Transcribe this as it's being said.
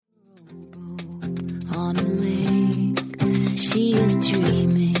on a lake. She is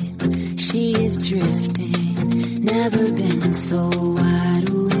dreaming, she is drifting, never been so wide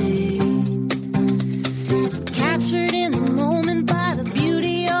awake. Captured in the moment by the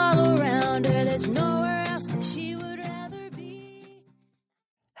beauty all around her, there's nowhere else that she would rather be.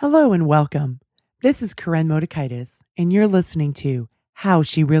 Hello and welcome. This is Karen Motekaitis, and you're listening to How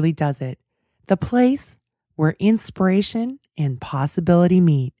She Really Does It, the place where inspiration and possibility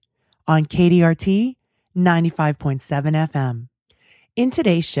meet on KDRT 95.7 FM. In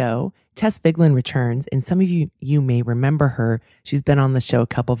today's show, Tess Vigeland returns, and some of you may remember her. She's been on the show a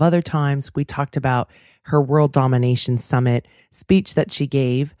couple of other times. We talked about her World Domination Summit speech that she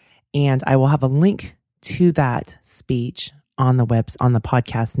gave, and I will have a link to that speech on the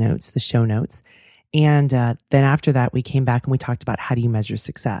podcast notes, the show notes. And then after that, we came back and we talked about how do you measure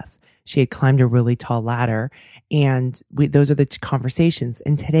success. She had climbed a really tall ladder, and those are the conversations.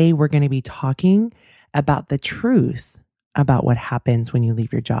 And today we're going to be talking about the truth about what happens when you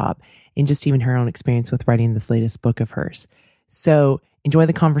leave your job, and just even her own experience with writing this latest book of hers. So enjoy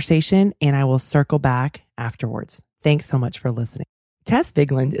the conversation, and I will circle back afterwards. Thanks so much for listening. Tess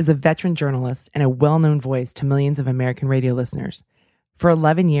Vigeland is a veteran journalist and a well-known voice to millions of American radio listeners. For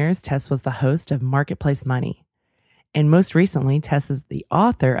 11 years, Tess was the host of Marketplace Money. And most recently, Tess is the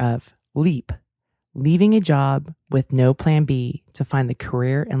author of Leap, Leaving a Job with No Plan B to Find the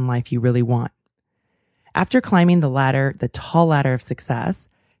Career and Life You Really Want. After climbing the tall ladder of success,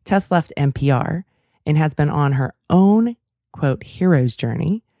 Tess left NPR and has been on her own, quote, hero's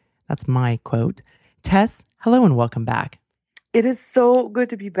journey. That's my quote. Tess, hello and welcome back. It is so good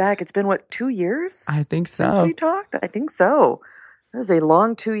to be back. It's been, 2 years? I think so. Since we talked? I think so. That was a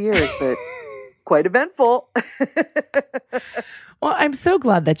long 2 years, but quite eventful. Well, I'm so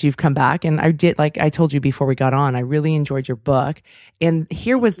glad that you've come back. And I did, like I told you before we got on, I really enjoyed your book. And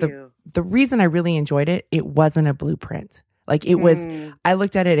here was the reason I really enjoyed it. It wasn't a blueprint. Like it was, I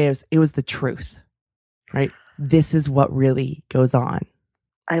looked at it, it was the truth, right? This is what really goes on.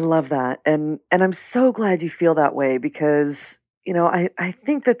 I love that. And I'm so glad you feel that way because, I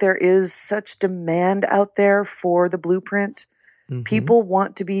think that there is such demand out there for the blueprint. Mm-hmm. People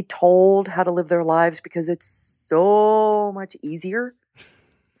want to be told how to live their lives because it's so much easier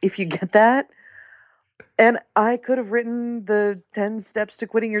if you get that. And I could have written the 10 steps to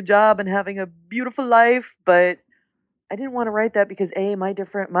quitting your job and having a beautiful life, but I didn't want to write that because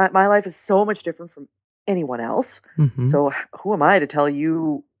my life is so much different from anyone else. Mm-hmm. So who am I to tell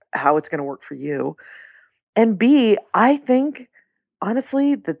you how it's going to work for you? And B, I think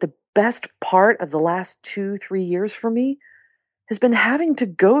honestly that the best part of the last 2-3 years for me has been having to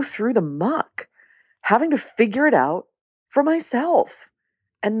go through the muck, having to figure it out for myself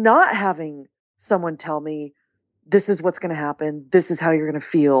and not having someone tell me, this is what's going to happen. This is how you're going to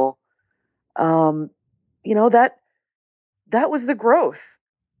feel. That was the growth.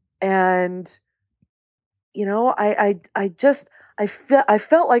 And, I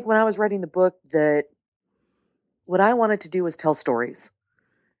felt like when I was writing the book that what I wanted to do was tell stories.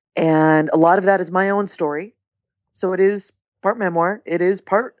 And a lot of that is my own story. So it is part memoir. It is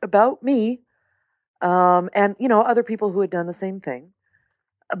part about me. And, other people who had done the same thing.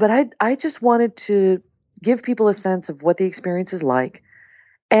 But I just wanted to give people a sense of what the experience is like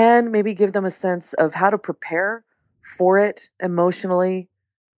and maybe give them a sense of how to prepare for it emotionally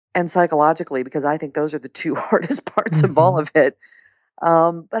and psychologically, because I think those are the two hardest parts of all of it.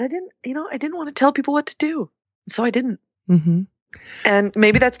 But I didn't want to tell people what to do. So I didn't. Mm-hmm. And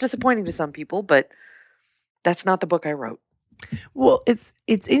maybe that's disappointing to some people, but that's not the book I wrote. Well, it's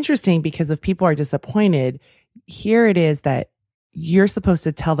interesting because if people are disappointed, here it is that you're supposed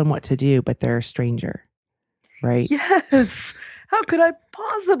to tell them what to do, but they're a stranger, right? Yes. How could I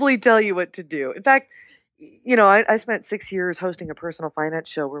possibly tell you what to do? In fact, I spent 6 years hosting a personal finance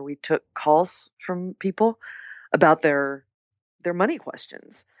show where we took calls from people about their money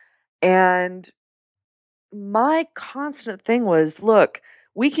questions. And my constant thing was, look,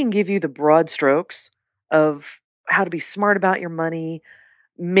 we can give you the broad strokes of how to be smart about your money,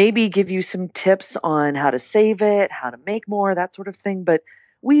 maybe give you some tips on how to save it, how to make more, that sort of thing. But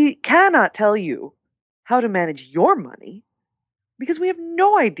we cannot tell you how to manage your money because we have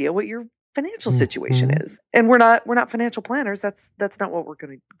no idea what your financial situation is. And we're not financial planners. That's not what we're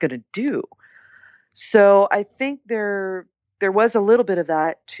going to do. So I think there was a little bit of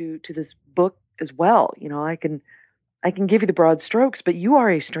that to this book as well. I can give you the broad strokes, but you are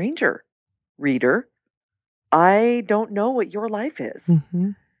a stranger, reader. I don't know what your life is. Mm-hmm.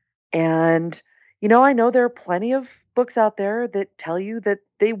 And, I know there are plenty of books out there that tell you that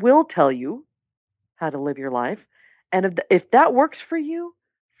they will tell you how to live your life. And if that works for you,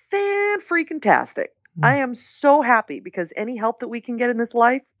 fan-freaking-tastic. I am so happy because any help that we can get in this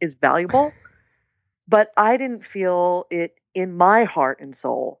life is valuable. But I didn't feel it in my heart and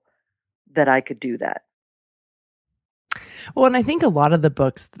soul that I could do that. Well, and I think a lot of the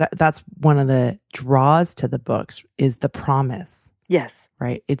books, that's one of the draws to the books is the promise. Yes.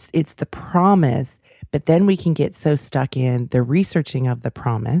 Right? It's the promise, but then we can get so stuck in the researching of the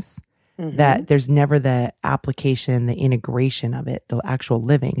promise that there's never the application, the integration of it, the actual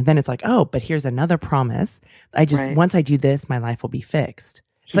living. And then it's like, oh, but here's another promise. Once I do this, my life will be fixed.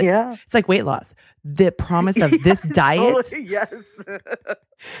 It's like weight loss. The promise of this diet. Totally, yes.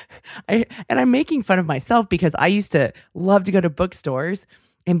 I'm making fun of myself because I used to love to go to bookstores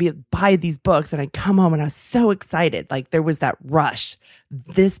and buy these books, and I'd come home and I was so excited. Like there was that rush.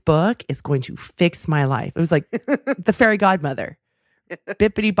 This book is going to fix my life. It was like the fairy godmother.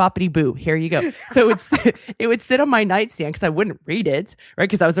 Bippity boppity boo. Here you go. So it would sit on my nightstand because I wouldn't read it, right?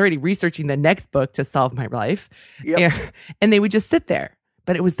 Because I was already researching the next book to solve my life. Yep. And they would just sit there.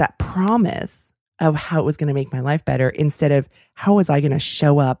 But it was that promise of how it was going to make my life better instead of how was I going to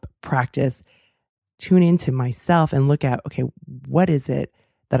show up, practice, tune into myself and look at, okay, what is it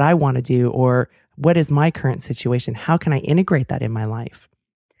that I want to do? Or what is my current situation? How can I integrate that in my life?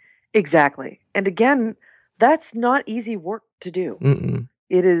 Exactly. And again, that's not easy work to do. Mm-mm.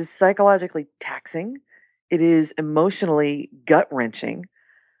 It is psychologically taxing. It is emotionally gut-wrenching.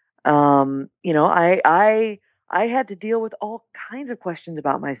 I had to deal with all kinds of questions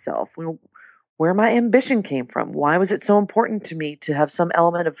about myself. Where my ambition came from. Why was it so important to me to have some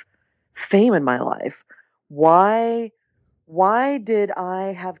element of fame in my life? Why did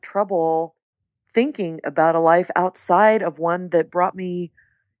I have trouble thinking about a life outside of one that brought me,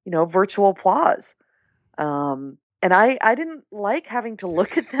 virtual applause? And I didn't like having to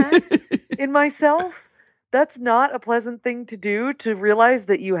look at that in myself. That's not a pleasant thing to do, to realize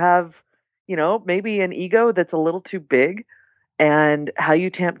that you have, maybe an ego that's a little too big and how you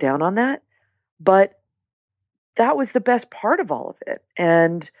tamp down on that. But that was the best part of all of it.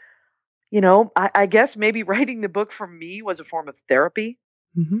 And, I guess maybe writing the book for me was a form of therapy.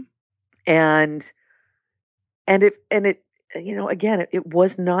 Mm-hmm. And it, again, it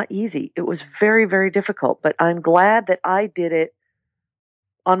was not easy. It was very, very difficult, but I'm glad that I did it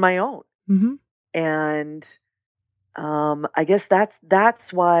on my own. Mm-hmm. And, I guess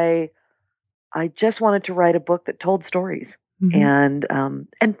that's why I just wanted to write a book that told stories. Mm-hmm.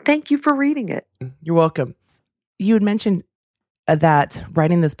 And thank you for reading it. You're welcome. You had mentioned that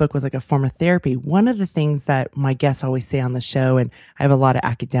writing this book was like a form of therapy. One of the things that my guests always say on the show, and I have a lot of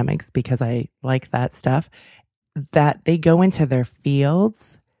academics because I like that stuff, that they go into their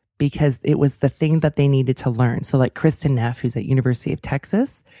fields because it was the thing that they needed to learn. So like Kristin Neff, who's at University of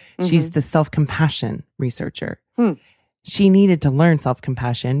Texas, she's the self-compassion researcher. She needed to learn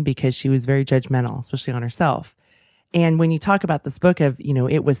self-compassion because she was very judgmental, especially on herself. And when you talk about this book of,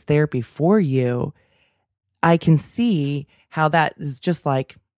 it was therapy for you, I can see how that is just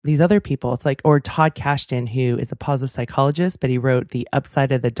like these other people. It's like, or Todd Kashdan, who is a positive psychologist, but he wrote The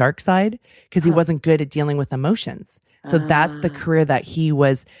Upside of the Dark Side because he wasn't good at dealing with emotions. So that's the career that he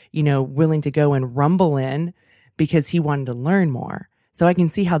was, willing to go and rumble in because he wanted to learn more. So I can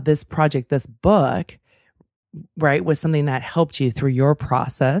see how this project, this book, right, was something that helped you through your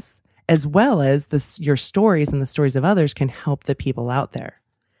process, as well as your stories and the stories of others can help the people out there.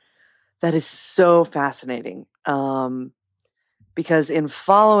 That is so fascinating. Because in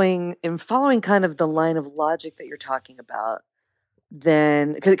following kind of the line of logic that you're talking about,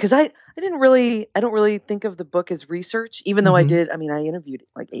 then because I don't really think of the book as research, even though I did. I mean, I interviewed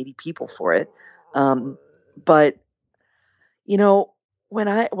like 80 people for it. But when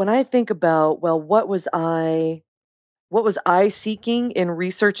I think about, well, what was I seeking in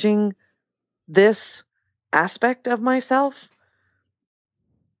researching this aspect of myself?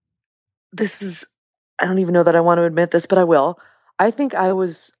 I don't even know that I want to admit this, but I will. I think I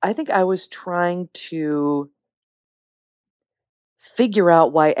was trying to figure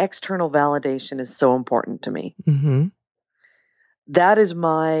out why external validation is so important to me. Mm-hmm. That is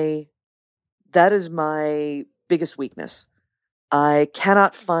my biggest weakness. I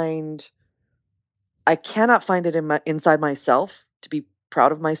cannot find it inside myself to be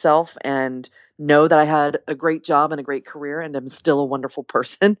proud of myself and know that I had a great job and a great career and I'm still a wonderful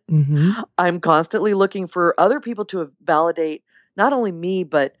person. I'm constantly looking for other people to validate not only me,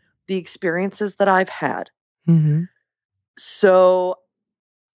 but the experiences that I've had. So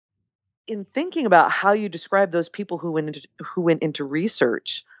in thinking about how you describe those people who went into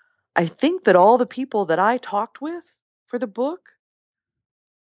research, I think that all the people that I talked with for the book,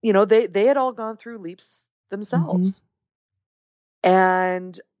 they had all gone through leaps themselves.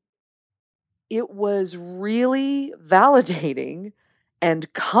 And it was really validating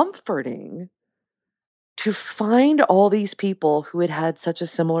and comforting to find all these people who had had such a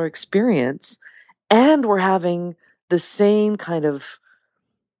similar experience and were having the same kind of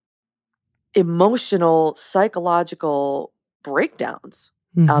emotional, psychological breakdowns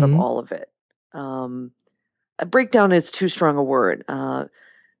out of all of it. A breakdown is too strong a word.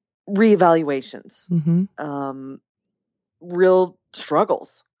 Reevaluations, real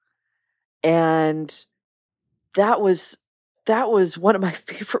struggles. And that was one of my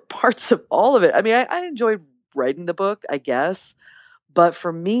favorite parts of all of it. I mean, I enjoyed writing the book, I guess, but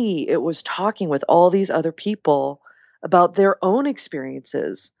for me, it was talking with all these other people about their own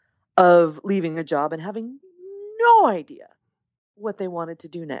experiences of leaving a job and having no idea what they wanted to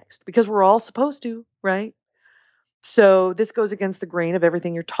do next, because we're all supposed to, right? So this goes against the grain of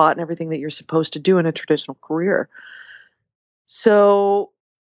everything you're taught and everything that you're supposed to do in a traditional career. So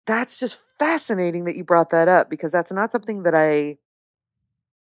that's just fascinating that you brought that up, because that's not something that I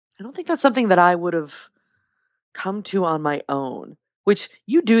don't think that's something that I would have come to on my own, which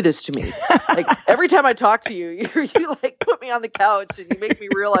you do this to me. Like every time I talk to you, you like put me on the couch and you make me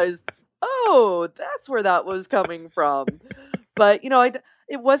realize, oh, that's where that was coming from. But,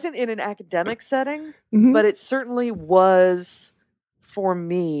 it wasn't in an academic setting, but it certainly was for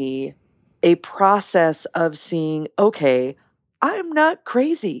me a process of seeing, okay, I'm not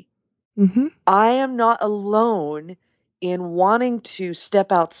crazy. I am not alone in wanting to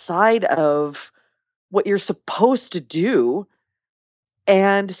step outside of what you're supposed to do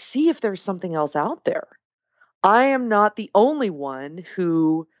and see if there's something else out there. I am not the only one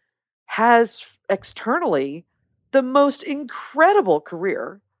who has externally the most incredible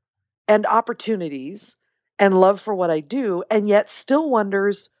career and opportunities and love for what I do, and yet still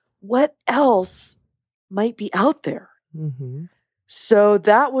wonders what else might be out there. So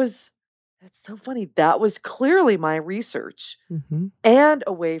that's so funny. That was clearly my research and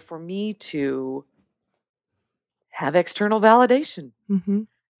a way for me to have external validation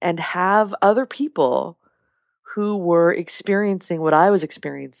and have other people who were experiencing what I was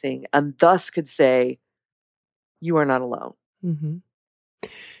experiencing and thus could say, you are not alone.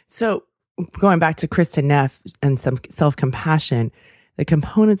 So going back to Kristin Neff and some self-compassion, the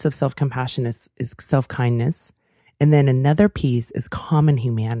components of self-compassion is self-kindness. And then another piece is common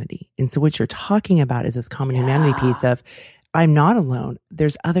humanity. And so what you're talking about is this common humanity piece of, I'm not alone.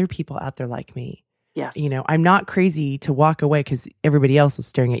 There's other people out there like me. Yes. I'm not crazy to walk away because everybody else was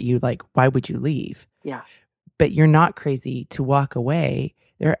staring at you like, why would you leave? Yeah. But you're not crazy to walk away.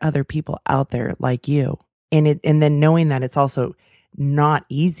 There are other people out there like you. And then knowing that it's also not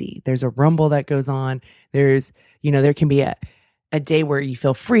easy. There's a rumble that goes on. There's, there can be a day where you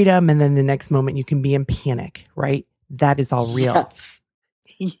feel freedom, and then the next moment you can be in panic, right? That is all real.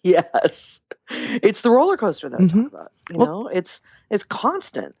 Yes. It's the roller coaster that I talk about. It's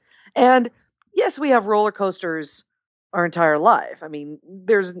constant. And yes, we have roller coasters our entire life. I mean,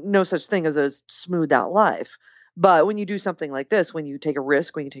 there's no such thing as a smoothed out life. But when you do something like this, when you take a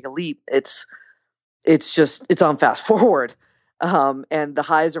risk, when you take a leap, it's on fast forward. And the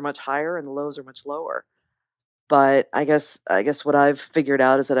highs are much higher and the lows are much lower. But I guess what I've figured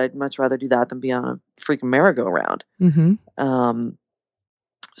out is that I'd much rather do that than be on a freaking merry-go-round.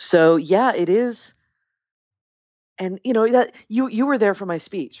 So yeah, it is. And that you were there for my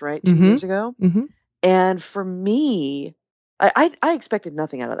speech, right? 2 years ago. And for me, I expected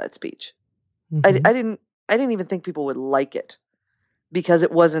nothing out of that speech. I didn't even think people would like it because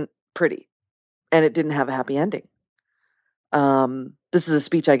it wasn't pretty and it didn't have a happy ending. This is a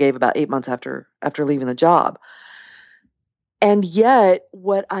speech I gave about 8 months after leaving the job. And yet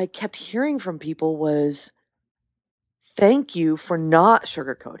what I kept hearing from people was, thank you for not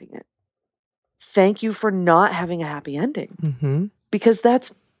sugarcoating it. Thank you for not having a happy ending, because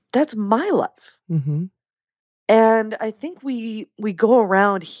that's my life. And I think we go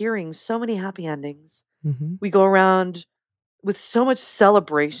around hearing so many happy endings. We go around with so much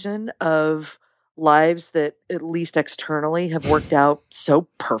celebration of lives that at least externally have worked out so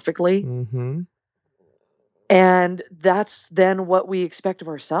perfectly. And that's then what we expect of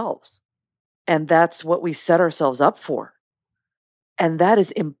ourselves. And that's what we set ourselves up for. And that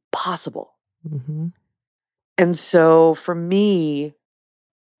is impossible. And so for me,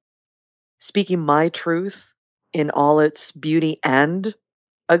 speaking my truth in all its beauty and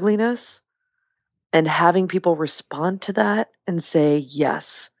ugliness, and having people respond to that and say,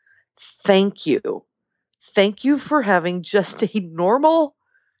 yes, thank you. Thank you for having just a normal,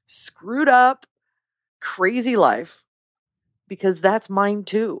 screwed up, crazy life, because that's mine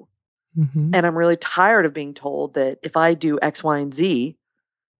too. And I'm really tired of being told that if I do X, Y, and Z,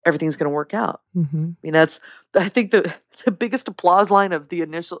 everything's going to work out. Mm-hmm. I mean, I think the biggest applause line of the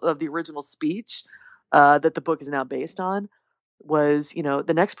original speech that the book is now based on was,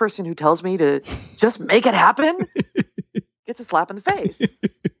 the next person who tells me to just make it happen gets a slap in the face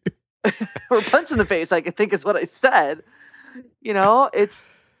or a punch in the face, I think is what I said. It's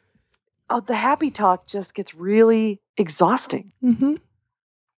the happy talk just gets really exhausting. Mm-hmm.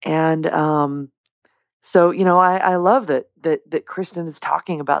 And so, I love that Kristen is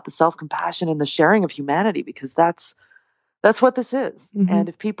talking about the self-compassion and the sharing of humanity, because that's what this is. Mm-hmm. And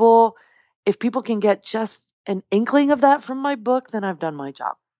if people can get just an inkling of that from my book, then I've done my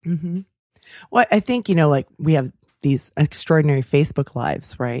job. Mm-hmm. Well, I think, like we have these extraordinary Facebook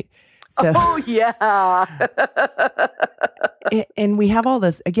lives, right? So, oh, yeah. And we have all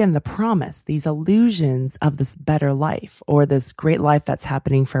this, again, the promise, these illusions of this better life or this great life that's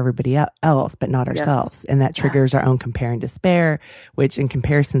happening for everybody else, but not ourselves. And that triggers our own compare and despair, which in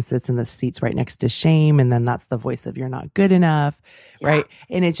comparison sits in the seats right next to shame. And then that's the voice of you're not good enough, right?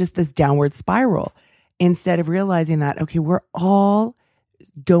 And it's just this downward spiral. Instead of realizing that, okay, we're all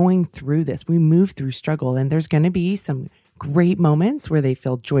going through this. We move through struggle, and there's going to be some great moments where they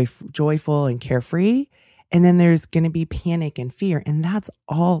feel joyful and carefree. And then there's going to be panic and fear, and that's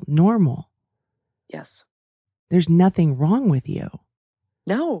all normal. Yes. There's nothing wrong with you.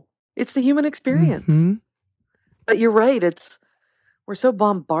 No, it's the human experience. Mm-hmm. But you're right. We're so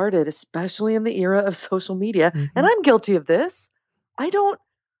bombarded, especially in the era of social media. Mm-hmm. And I'm guilty of this. I don't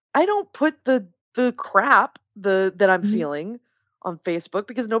put the crap that I'm Mm-hmm. feeling on Facebook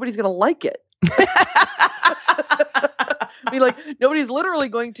because nobody's going to like it. I mean, like, nobody's literally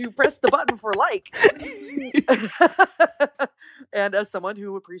going to press the button for like. And as someone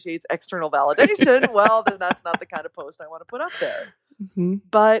who appreciates external validation, well, then that's not the kind of post I want to put up there. Mm-hmm.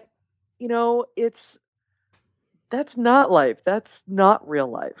 But, that's not life. That's not real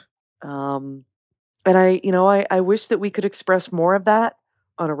life. And I wish that we could express more of that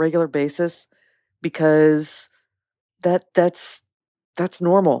on a regular basis, because that's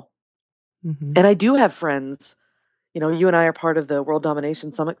normal. Mm-hmm. And I do have friends, you and I are part of the World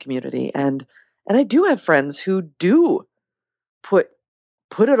Domination Summit community, and I do have friends who do put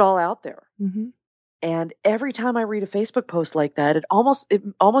it all out there. Mm-hmm. And every time I read a Facebook post like that, it almost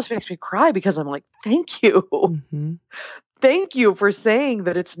makes me cry, because I'm like, thank you. Mm-hmm. Thank you for saying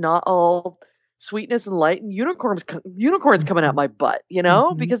that it's not all sweetness and light and unicorns coming out my butt,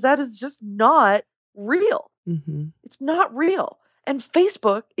 Mm-hmm. because that is just not real. Mm-hmm. It's not real. And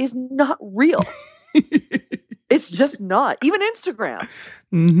Facebook is not real. It's just not. Even Instagram.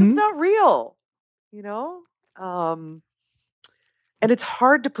 Mm-hmm. It's not real, and it's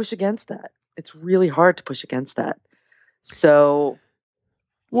hard to push against that. It's really hard to push against that. So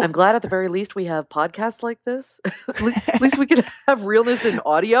I'm glad at the very least we have podcasts like this. At least we could have realness in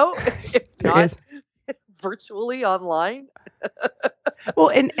audio, if not virtually online. Well,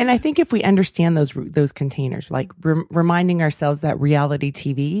 and I think if we understand those containers, like reminding ourselves that reality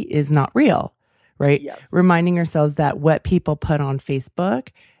TV is not real, right? Yes. Reminding ourselves that what people put on Facebook,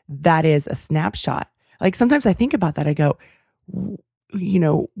 that is a snapshot. Like sometimes I think about that. I go,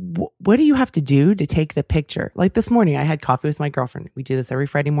 what do you have to do to take the picture? Like this morning, I had coffee with my girlfriend. We do this every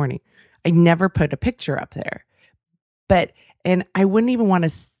Friday morning. I never put a picture up there, and I wouldn't even want to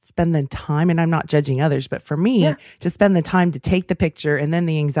spend the time, and I'm not judging others, but for me to spend the time to take the picture and then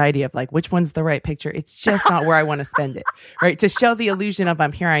the anxiety of like, which one's the right picture? It's just not where I want to spend it, right? To show the illusion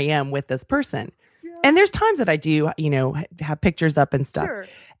of here I am with this person. Yeah. And there's times that I do, have pictures up and stuff. Sure.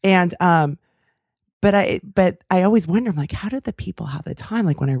 And, but I always wonder, I'm like, how did the people have the time?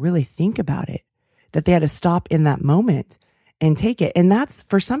 Like when I really think about it, that they had to stop in that moment and take it. And that's,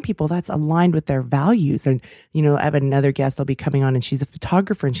 for some people, that's aligned with their values. And, I have another guest that'll be coming on, and she's a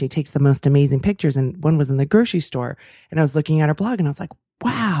photographer, and she takes the most amazing pictures. And one was in the grocery store, and I was looking at her blog, and I was like,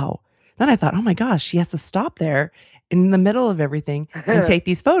 wow. Then I thought, oh my gosh, she has to stop there in the middle of everything and take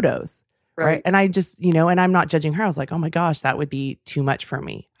these photos. Right. And I just, and I'm not judging her. I was like, oh my gosh, that would be too much for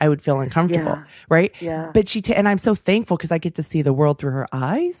me. I would feel uncomfortable. Yeah. Right. Yeah. But and I'm so thankful because I get to see the world through her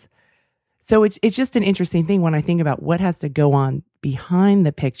eyes. So it's just an interesting thing when I think about what has to go on behind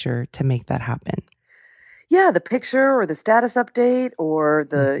the picture to make that happen. Yeah. The picture or the status update or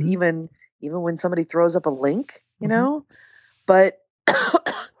the, even when somebody throws up a link, but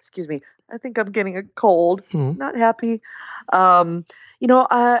excuse me, I think I'm getting a cold, not happy. I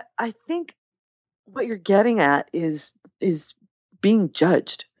think what you're getting at is being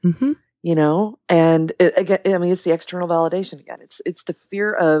judged, and it's the external validation again. It's the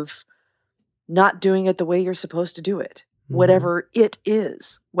fear of not doing it the way you're supposed to do it, whatever it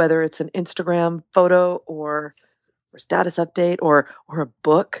is, whether it's an Instagram photo or or a status update or a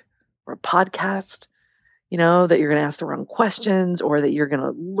book or a podcast, that you're going to ask the wrong questions or that you're going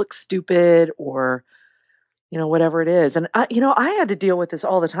to look stupid or, whatever it is. And I had to deal with this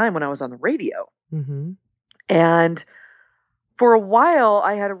all the time when I was on the radio. Mm-hmm. And for a while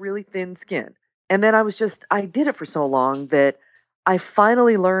I had a really thin skin. And then I did it for so long that I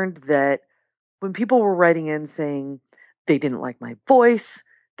finally learned that when people were writing in saying they didn't like my voice,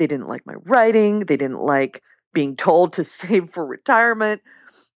 they didn't like my writing, they didn't like being told to save for retirement,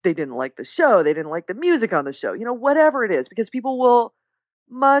 they didn't like the show, they didn't like the music on the show, whatever it is, because people will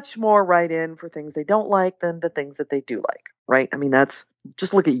much more write in for things they don't like than the things that they do like, right? I mean,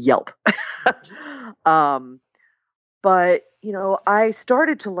 just look at Yelp. But, I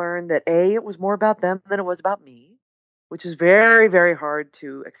started to learn that A, it was more about them than it was about me, which is very, very hard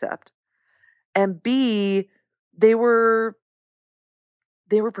to accept. And B, they were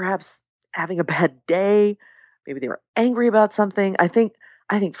perhaps having a bad day. Maybe they were angry about something. I think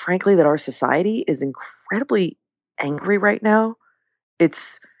frankly that our society is incredibly angry right now.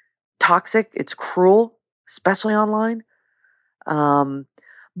 It's toxic. It's cruel, especially online.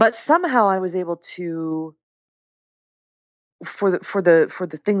 But somehow I was able to, for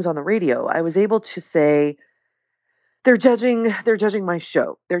the things on the radio, I was able to say, they're judging my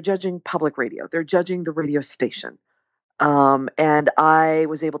show. They're judging public radio. They're judging the radio station. And I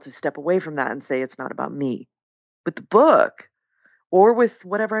was able to step away from that and say, it's not about me. With the book or with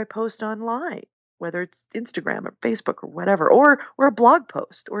whatever I post online, whether it's Instagram or Facebook or whatever, or a blog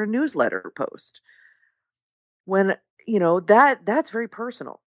post or a newsletter post, when, that's very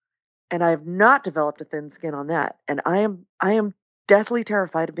personal. And I have not developed a thin skin on that. And I am deathly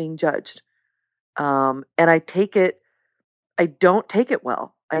terrified of being judged. And I don't take it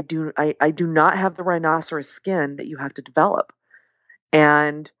well. I do not have the rhinoceros skin that you have to develop.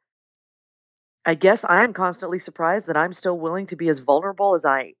 And I guess I am constantly surprised that I'm still willing to be as vulnerable as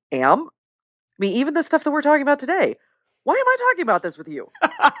I am. I mean, even the stuff that we're talking about today. Why am I talking about this with you?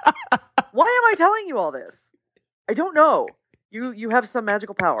 Why am I telling you all this? I don't know. You have some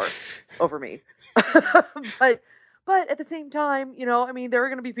magical power over me. But at the same time, there are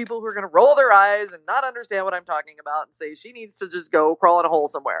going to be people who are going to roll their eyes and not understand what I'm talking about and say she needs to just go crawl in a hole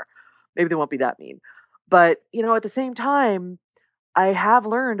somewhere. Maybe they won't be that mean. But, at the same time, I have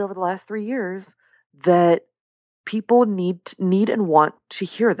learned over the last 3 years that people need and want to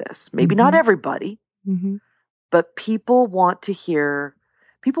hear this. Maybe not everybody, but people want to hear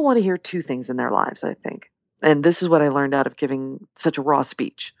two things in their lives, I think. And this is what I learned out of giving such a raw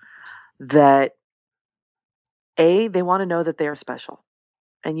speech, that A, they want to know that they are special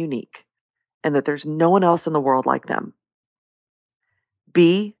and unique and that there's no one else in the world like them.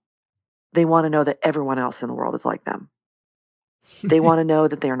 B, they want to know that everyone else in the world is like them. They want to know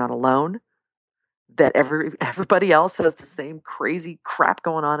that they are not alone, that everybody else has the same crazy crap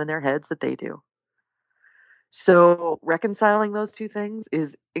going on in their heads that they do. So reconciling those two things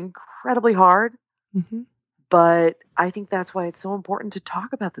is incredibly hard. But I think that's why it's so important to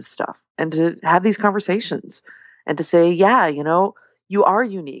talk about this stuff and to have these conversations and to say, yeah, you are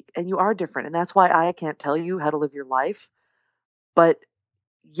unique and you are different. And that's why I can't tell you how to live your life. But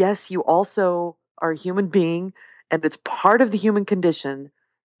yes, you also are a human being, and it's part of the human condition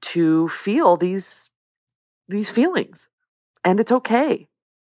to feel these feelings. And it's okay.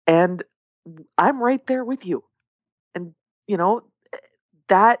 And I'm right there with you. And,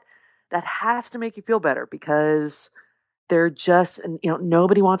 that has to make you feel better, because they're just,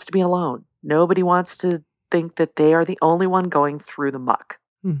 nobody wants to be alone. Nobody wants to think that they are the only one going through the muck.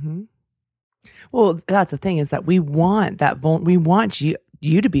 Well, that's the thing, is that we want that we want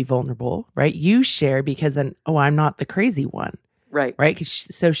you to be vulnerable, right? You share because then, I'm not the crazy one. Right. Right.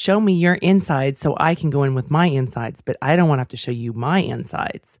 So show me your insides so I can go in with my insides, but I don't want to have to show you my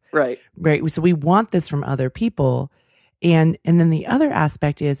insides. Right. Right. So we want this from other people. And then the other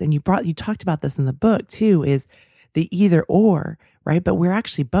aspect is, and you talked about this in the book too, is the either or, right? But we're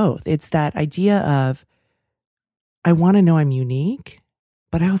actually both. It's that idea of, I want to know I'm unique,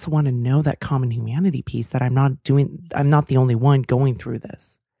 but I also want to know that common humanity piece, that I'm not the only one going through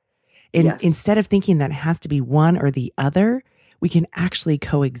this. And yes. Instead of thinking that it has to be one or the other, we can actually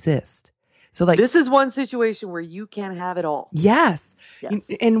coexist. So this is one situation where you can have it all. Yes. Yes.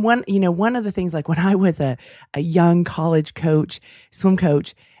 And one of the things, like when I was a young college coach, swim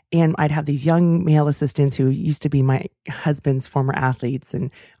coach, and I'd have these young male assistants who used to be my husband's former athletes. And,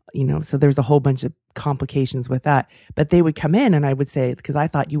 so there's a whole bunch of complications with that, but they would come in and I would say, because I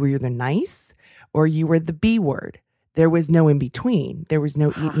thought you were either nice or you were the B word. There was no in between. There was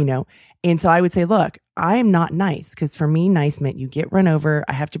no, and so I would say, look, I'm not nice, because for me, nice meant you get run over.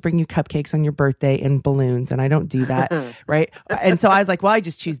 I have to bring you cupcakes on your birthday and balloons, and I don't do that. Right. And so I was like, well, I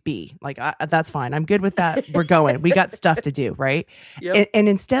just choose B. Like, that's fine. I'm good with that. We're going. We got stuff to do. Right. Yep. And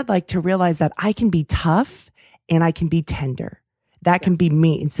instead, like, to realize that I can be tough and I can be tender. That can be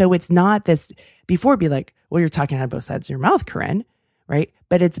me. And so it's not this, before, be like, well, you're talking out of both sides of your mouth, Corinne. Right.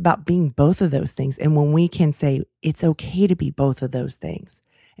 But it's about being both of those things. And when we can say it's okay to be both of those things,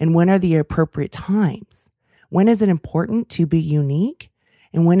 and when are the appropriate times? When is it important to be unique?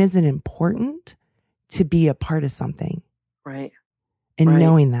 And when is it important to be a part of something? Right. And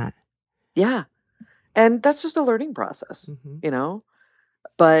knowing that. Yeah. And that's just a learning process,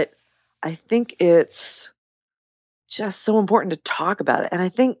 but I think it's just so important to talk about it. And I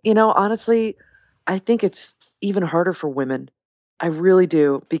think, honestly, I think it's even harder for women. I really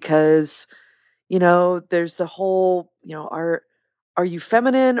do, because, there's the whole, are you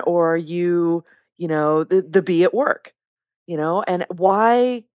feminine, or are you, the bee at work, and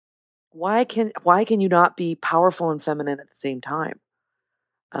why can you not be powerful and feminine at the same time?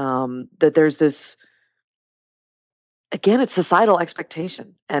 That there's this, again, it's societal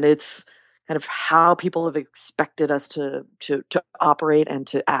expectation, and it's kind of how people have expected us to operate and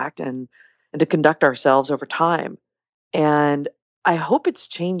to act and to conduct ourselves over time. And I hope it's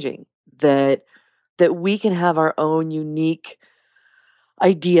changing, that we can have our own unique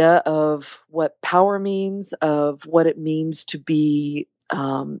idea of what power means, of what it means to be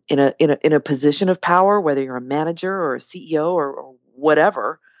in a position of power, whether you're a manager or a CEO or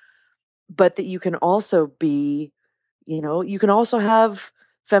whatever, but that you can also be, you can also have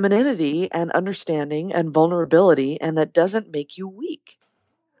femininity and understanding and vulnerability, and that doesn't make you weak.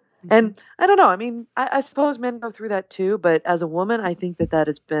 And I don't know. I mean, I suppose men go through that too. But as a woman, I think that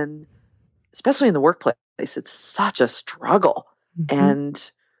has been, especially in the workplace, it's such a struggle.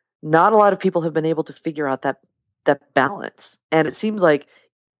 And not a lot of people have been able to figure out that balance. And it seems like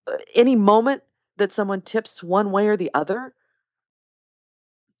any moment that someone tips one way or the other,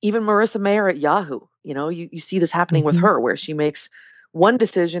 even Marissa Mayer at Yahoo, you see this happening with her, where she makes one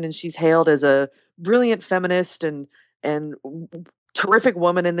decision and she's hailed as a brilliant feminist and terrific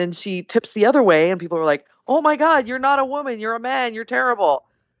woman, and then she tips the other way and people are like, oh my God, you're not a woman, you're a man, you're terrible.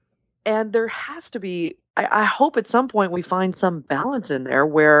 And there has to be, I hope at some point we find some balance in there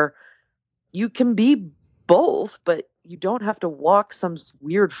where you can be both, but you don't have to walk some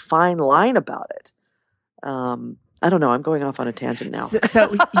weird fine line about it. I don't know. I'm going off on a tangent now.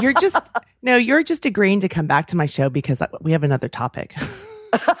 So you're just agreeing to come back to my show because we have another topic.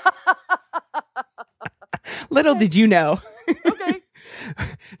 Little did you know. Okay.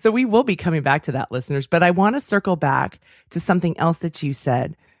 So we will be coming back to that, listeners, but I want to circle back to something else that you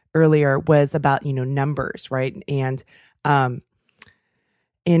said earlier, was about, numbers, right? And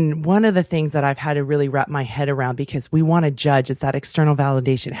in one of the things that I've had to really wrap my head around, because we want to judge, is that external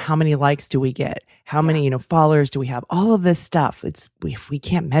validation. How many likes do we get? How many, followers do we have? All of this stuff. If we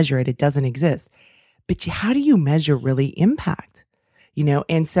can't measure it, it doesn't exist. But how do you measure really impact?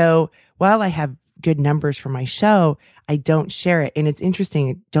 And so while I have good numbers for my show, I don't share it. And it's interesting.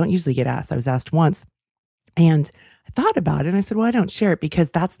 I don't usually get asked. I was asked once, and I thought about it, and I said, well, I don't share it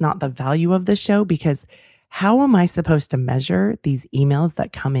because that's not the value of the show. Because how am I supposed to measure these emails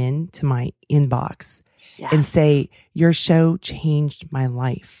that come in to my inbox and say, your show changed my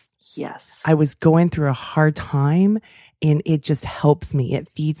life? Yes. I was going through a hard time and it just helps me. It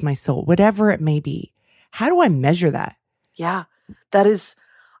feeds my soul, whatever it may be. How do I measure that? Yeah, that is,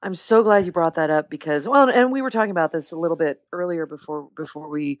 I'm so glad you brought that up, because, well, and we were talking about this a little bit earlier when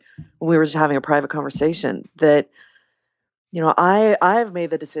we were just having a private conversation, that, I've made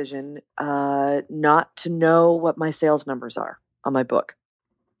the decision not to know what my sales numbers are on my book.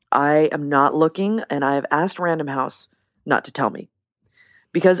 I am not looking, and I've asked Random House not to tell me,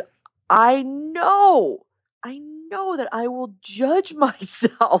 because I know that I will judge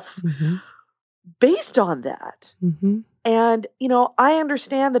myself based on that. And, I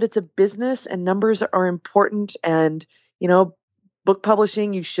understand that it's a business and numbers are important, and, book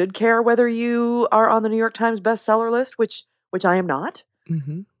publishing, you should care whether you are on the New York Times bestseller list, which I am not.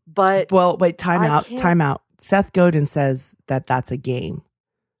 But well, wait, time out. Seth Godin says that that's a game.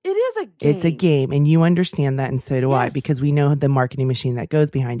 It is a game. It's a game, and you understand that, and so do I, because we know the marketing machine that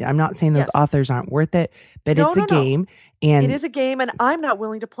goes behind it. I'm not saying those authors aren't worth it, but it's a game. And it is a game, and I'm not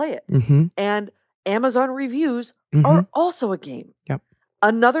willing to play it. And Amazon reviews are also a game. Yep.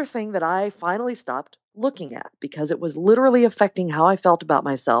 Another thing that I finally stopped looking at, because it was literally affecting how I felt about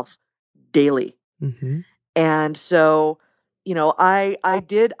myself daily. And so,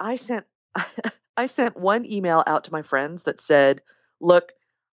 I sent I sent one email out to my friends that said, look,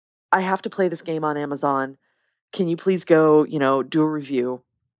 I have to play this game on Amazon. Can you please go, do a review?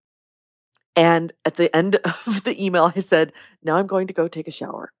 And at the end of the email, I said, now I'm going to go take a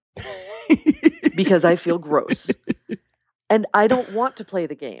shower because I feel gross and I don't want to play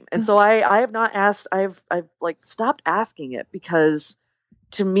the game. And so I have not asked, I've like stopped asking it because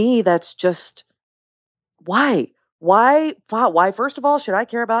to me, that's just why? First of all, should I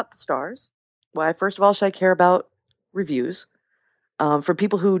care about the stars? Why, first of all, should I care about reviews for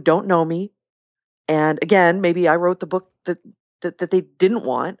people who don't know me? And again, maybe I wrote the book that they didn't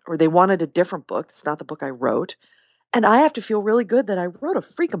want, or they wanted a different book. It's not the book I wrote. And I have to feel really good that I wrote a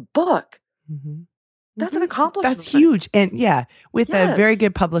freaking book. Mm-hmm. That's an accomplishment. That's huge. And with Yes. a very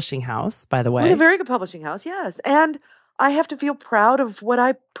good publishing house, by the way. With a very good publishing house, yes. And I have to feel proud of what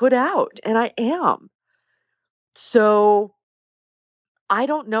I put out, and I am. So I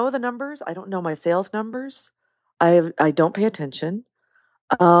don't know the numbers. I don't know my sales numbers. I don't pay attention.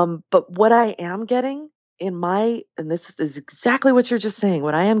 But what I am getting and this is exactly what you're just saying,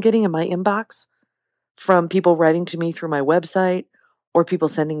 what I am getting in my inbox from people writing to me through my website or people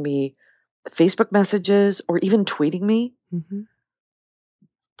sending me Facebook messages or even tweeting me, Mm-hmm.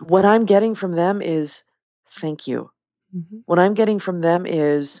 what I'm getting from them is thank you. Mm-hmm. What I'm getting from them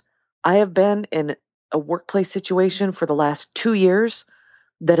is I have been in a workplace situation for the last 2 years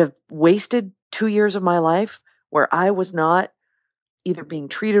that have wasted 2 years of my life where I was not either being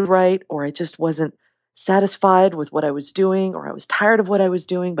treated right or I just wasn't satisfied with what I was doing or I was tired of what I was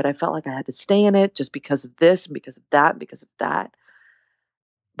doing, but I felt like I had to stay in it just because of this and because of that and because of that.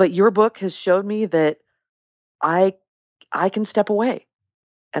 But your book has showed me that I can step away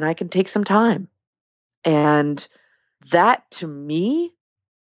and I can take some time. And that to me,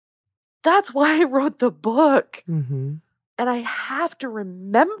 that's why I wrote the book. Mm-hmm. And I have to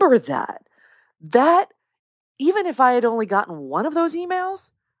remember that even if I had only gotten one of those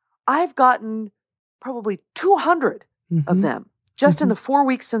emails, I've gotten probably 200 Mm-hmm. of them just in Mhm. the 4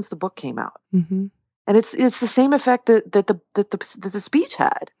 weeks since the book came out. Mm-hmm. And it's the same effect that the speech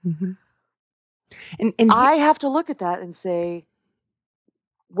had. Mm-hmm. And I have to look at that and say,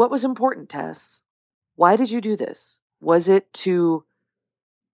 what was important, Tess? Why did you do this? Was it to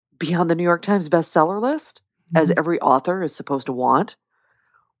be on the New York Times bestseller list, as Mhm. every author is supposed to want?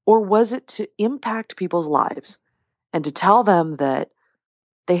 Or was it to impact people's lives and to tell them that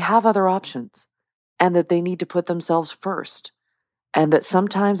they have other options and that they need to put themselves first? And that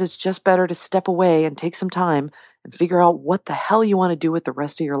sometimes it's just better to step away and take some time and figure out what the hell you want to do with the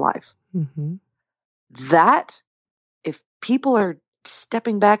rest of your life. Mm-hmm. That, if people are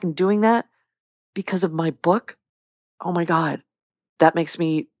stepping back and doing that because of my book, oh my God, that makes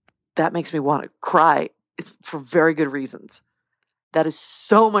me want to cry. It's for very good reasons. That is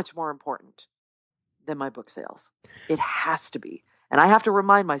so much more important than my book sales. It has to be. And I have to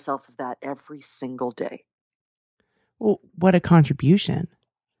remind myself of that every single day. Well, what a contribution,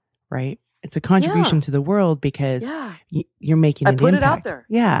 right? It's a contribution Yeah. to the world because Yeah. you're making I an put it out impact. there.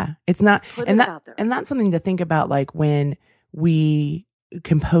 Yeah, it's not, Put and it that, out there. and that's something to think about. Like when we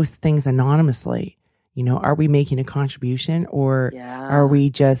can post things anonymously, are we making a contribution or Yeah. are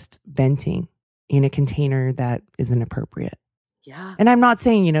we just venting in a container that isn't appropriate? Yeah. And I'm not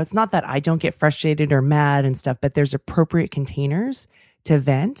saying, it's not that I don't get frustrated or mad and stuff, but there's appropriate containers to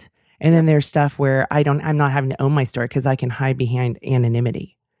vent. And then there's stuff where I'm not having to own my story because I can hide behind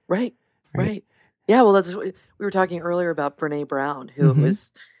anonymity. Right. Right. Right. Yeah. Well, we were talking earlier about Brene Brown, who Mhm.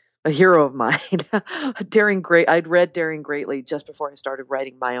 was a hero of mine. I'd read Daring Greatly just before I started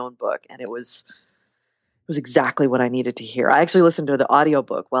writing my own book. And it was exactly what I needed to hear. I actually listened to the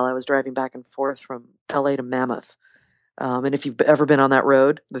audiobook while I was driving back and forth from LA to Mammoth. And if you've ever been on that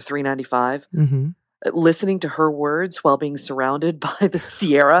road, the 395, Mm-hmm. listening to her words while being surrounded by the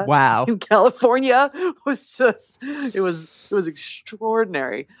Sierra Wow. in California was just, it was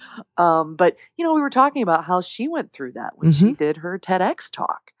extraordinary. But we were talking about how she went through that when she did her TEDx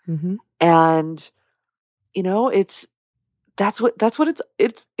talk. Mm-hmm. And,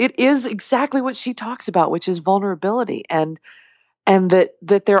 it is exactly what she talks about, which is vulnerability. And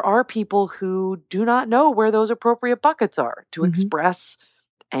that there are people who do not know where those appropriate buckets are to Mhm. express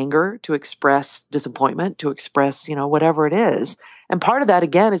anger, to express disappointment, to express, whatever it is. And part of that,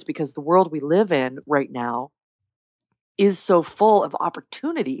 again, is because the world we live in right now is so full of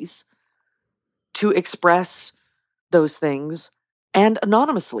opportunities to express those things and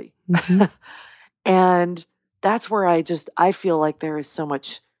anonymously. Mhm. And that's where I feel like there is so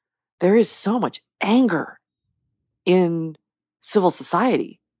much anger in civil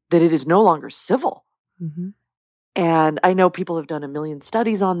society that it is no longer civil. Mm-hmm. And I know people have done a million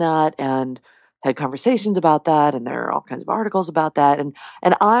studies on that and had conversations about that, and there are all kinds of articles about that. And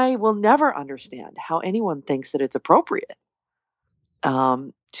I will never understand how anyone thinks that it's appropriate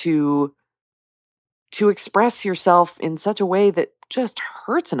to express yourself in such a way that just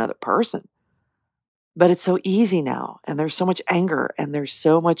hurts another person. But it's so easy now, and there's so much anger, and there's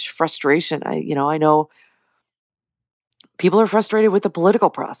so much frustration. I know people are frustrated with the political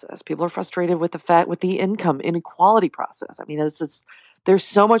process. People are frustrated with the income inequality process. I mean, there's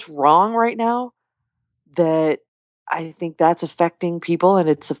so much wrong right now that I think that's affecting people, and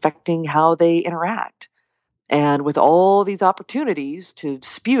it's affecting how they interact. And with all these opportunities to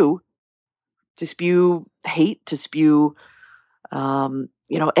spew hate, to spew,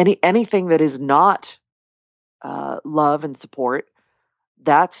 anything that is not love and support,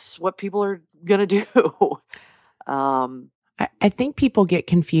 that's what people are going to do. I think people get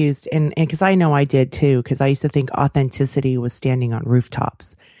confused, and because I know I did too, because I used to think authenticity was standing on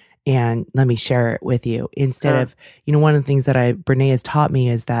rooftops. And let me share it with you. Instead of, one of the things that Brene has taught me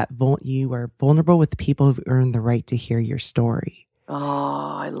is that you are vulnerable with people who've earned the right to hear your story. Oh,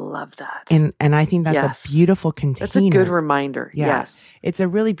 I love that. And I think that's a beautiful container. That's a good reminder. Yeah. Yes. It's a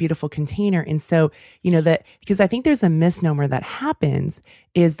really beautiful container. And so, because I think there's a misnomer that happens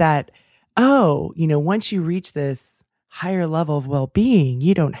is that, once you reach this higher level of well-being,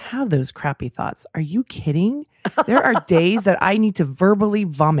 you don't have those crappy thoughts. Are you kidding? There are days that I need to verbally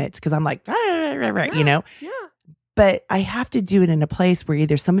vomit because I'm like, Yeah. But I have to do it in a place where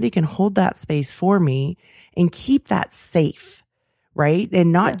either somebody can hold that space for me and keep that safe, right?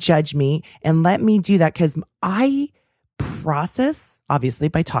 And not judge me and let me do that, because I process, obviously,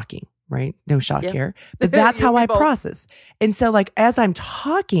 by talking. Right? No shock here, but that's how I process. And so as I'm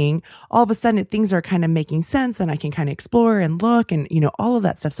talking, all of a sudden things are kind of making sense, and I can kind of explore and look and, all of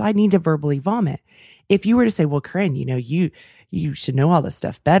that stuff. So I need to verbally vomit. If you were to say, well, Corinne, you should know all this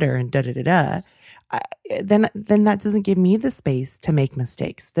stuff better and then that doesn't give me the space to make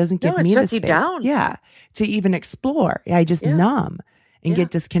mistakes. Doesn't give me the space. You down. Yeah. To even explore. I just numb and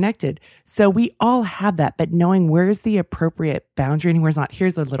get disconnected. So we all have that, but knowing where's the appropriate boundary and where's not.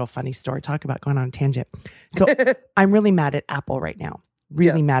 Here's a little funny story. Talk about going on a tangent. So I'm really mad at Apple right now.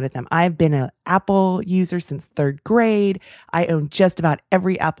 Really mad at them. I've been an Apple user since 3rd grade. I own just about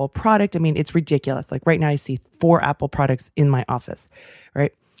every Apple product. I mean, it's ridiculous. Like right now I see 4 Apple products in my office,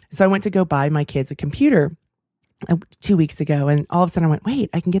 right? So I went to go buy my kids a computer 2 weeks ago, and all of a sudden I went, wait,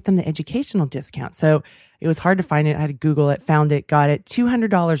 I can get them the educational discount. So it was hard to find it. I had to Google it, found it, got it,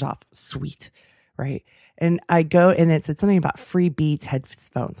 $200 off. Sweet, right? And I go, and it said something about free Beats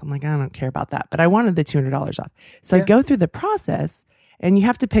headphones. I'm like, I don't care about that, but I wanted the $200 off. So I go through the process, and you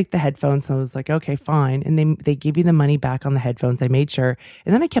have to pick the headphones. So I was like, okay, fine. And they give you the money back on the headphones. I made sure.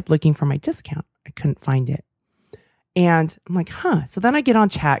 And then I kept looking for my discount. I couldn't find it. And I'm like, So then I get on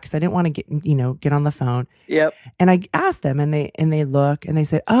chat because I didn't want to get on the phone. Yep. And I asked them, and they look, and they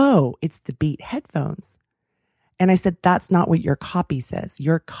said, oh, it's the Beat headphones. And I said, that's not what your copy says.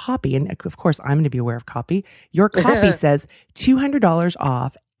 Your copy, and of course I'm going to be aware of copy. Your copy says $200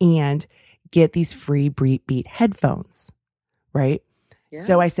 off and get these free Beat headphones, right? Yeah.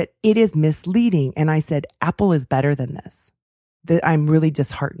 So I said, it is misleading. And I said, Apple is better than this. I'm really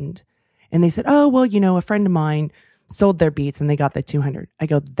disheartened. And they said, oh, well, a friend of mine sold their Beats and they got the 200. I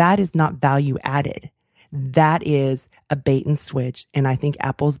go, that is not value added. That is a bait and switch. And I think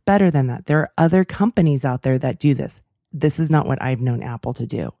Apple's better than that. There are other companies out there that do this. This is not what I've known Apple to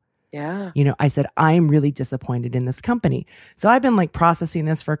do. Yeah. I said, I am really disappointed in this company. So I've been processing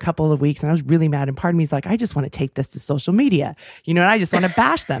this for a couple of weeks, and I was really mad. And part of me is like, I just want to take this to social media, and I just want to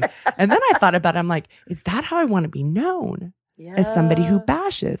bash them. And then I thought about it. I'm like, is that how I want to be known? As somebody who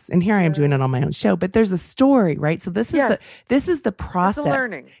bashes? And here I am doing it on my own show, but there's a story, right? So this is the process. It's a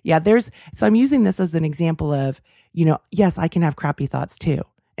learning. Yeah. So I'm using this as an example of, yes, I can have crappy thoughts too,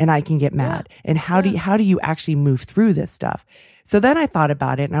 and I can get mad. And how do you actually move through this stuff? So then I thought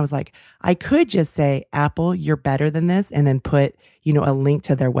about it, and I was like, I could just say, Apple, you're better than this, and then put, a link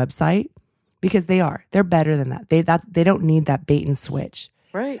to their website, because they're better than that. They don't need that bait and switch.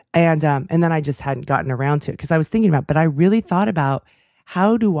 Right. And then I just hadn't gotten around to it, because I was thinking about, but I really thought about,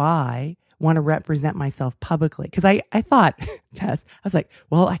 how do I want to represent myself publicly? Because I thought, Tess, I was like,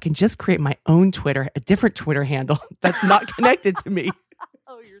 well, I can just create my own Twitter, a different Twitter handle that's not connected to me.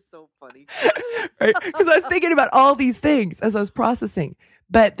 Oh, you're so funny. Right? Because I was thinking about all these things as I was processing.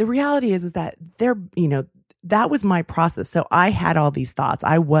 But the reality is that that was my process. So I had all these thoughts.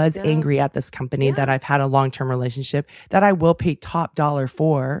 I was angry at this company that I've had a long-term relationship, that I will pay top dollar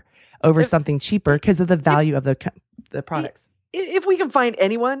for over something cheaper because of the value of the products. If we can find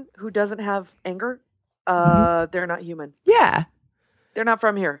anyone who doesn't have anger they're not human. Yeah. They're not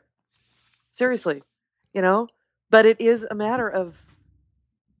from here. Seriously, but it is a matter of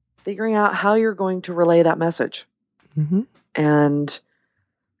figuring out how you're going to relay that message. Mm-hmm. And,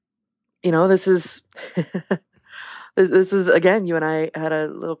 this is, this is, again, you and I had a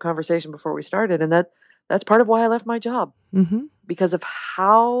little conversation before we started, and that's part of why I left my job, Mm-hmm. because of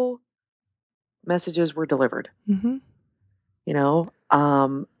how messages were delivered. Mm-hmm.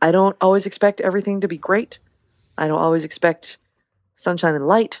 I don't always expect everything to be great. I don't always expect sunshine and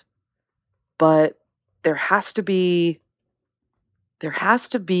light, but there has to be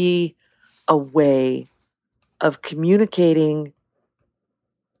a way of communicating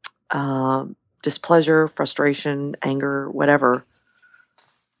displeasure, frustration, anger, whatever,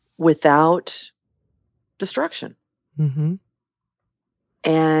 without destruction. Mm-hmm.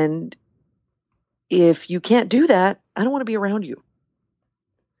 And if you can't do that, I don't want to be around you.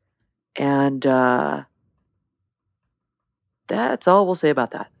 And that's all we'll say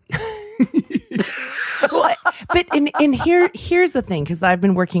about that. Well, but here's the thing, because I've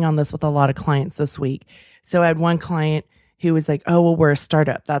been working on this with a lot of clients this week. So I had one client who was like, "Oh, well, we're a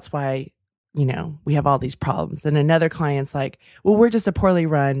startup. That's why, we have all these problems." And another client's like, "Well, we're just a poorly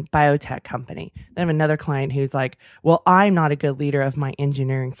run biotech company." Then I have another client who's like, "Well, I'm not a good leader of my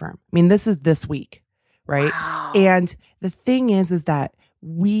engineering firm." I mean, this is this week, right? Wow. And the thing is that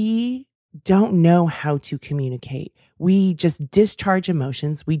we don't know how to communicate. We just discharge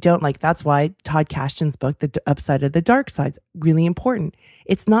emotions. We don't that's why Todd Kashdan's book, The Upside of the Dark Side's really important.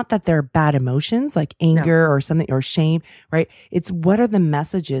 It's not that they're bad emotions like anger or something or shame, right? It's what are the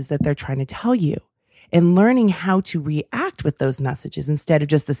messages that they're trying to tell you, and learning how to react with those messages instead of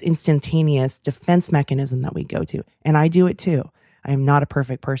just this instantaneous defense mechanism that we go to. And I do it too. I am not a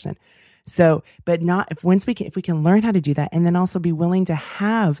perfect person. So, but if we can learn how to do that, and then also be willing to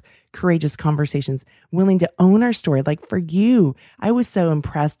have courageous conversations, willing to own our story. Like for you, I was so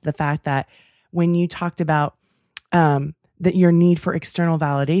impressed the fact that when you talked about, that your need for external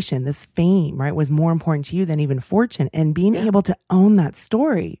validation, this fame, right, was more important to you than even fortune, and being able to own that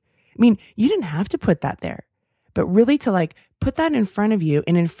story. I mean, you didn't have to put that there, but really to put that in front of you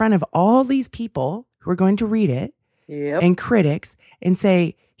and in front of all these people who are going to read it and critics, and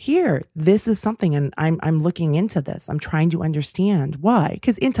say, here, this is something, and I'm looking into this. I'm trying to understand why.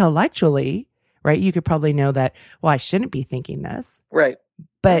 Because intellectually, right, you could probably know that, well, I shouldn't be thinking this. Right.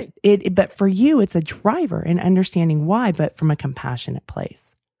 But but for you, it's a driver in understanding why, but from a compassionate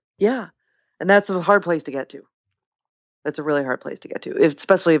place. Yeah. And that's a hard place to get to. That's a really hard place to get to.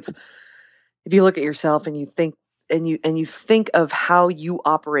 Especially if you look at yourself and you think and you think of how you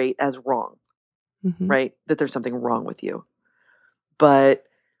operate as wrong, Mm-hmm. right? That there's something wrong with you. But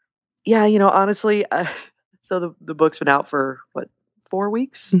yeah, honestly, so the book's been out for 4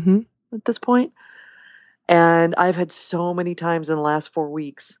 weeks Mm-hmm. at this point. And I've had so many times in the last 4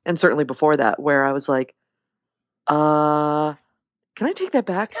 weeks, and certainly before that, where I was like, can I take that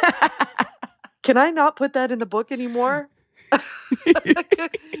back? Can I not put that in the book anymore?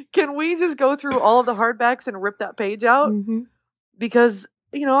 Can we just go through all of the hardbacks and rip that page out? Mm-hmm. Because,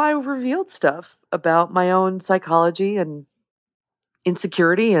 I revealed stuff about my own psychology and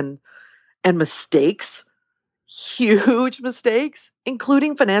insecurity and mistakes, huge mistakes,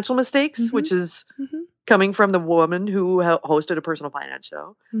 including financial mistakes, Mm-hmm. which is Mm-hmm. coming from the woman who hosted a personal finance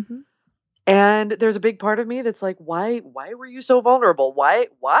show. Mm-hmm. And there's a big part of me that's like, why were you so vulnerable? Why?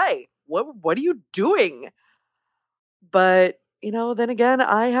 What are you doing? But, then again,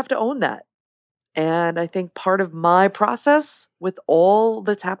 I have to own that. And I think part of my process with all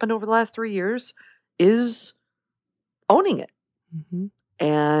that's happened over the last 3 years is owning it. Mm-hmm.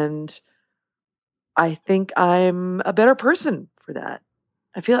 And I think I'm a better person for that.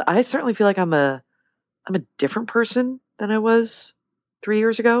 I certainly feel like I'm a different person than I was 3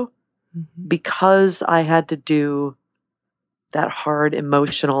 years ago, Mm-hmm. because I had to do that hard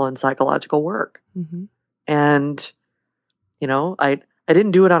emotional and psychological work. Mm-hmm. And, I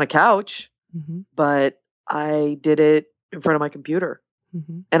didn't do it on a couch, Mm-hmm. but I did it in front of my computer,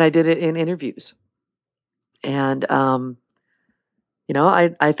 Mm-hmm. and I did it in interviews. And, I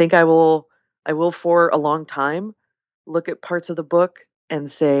think I will for a long time look at parts of the book and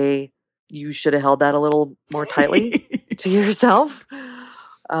say, you should have held that a little more tightly to yourself.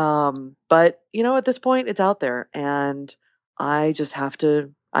 But at this point it's out there, and I just have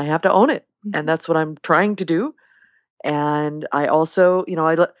to own it. Mm-hmm. And that's what I'm trying to do. And I also,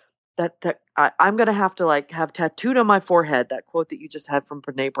 I'm going to have to have tattooed on my forehead that quote that you just had from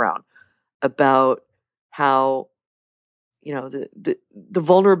Brené Brown about how, the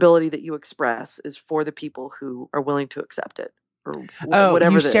vulnerability that you express is for the people who are willing to accept it. or Oh,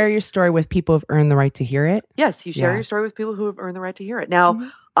 whatever. you share your story with people who've earned the right to hear it? Yes, you share Yeah. your story with people who have earned the right to hear it. Now,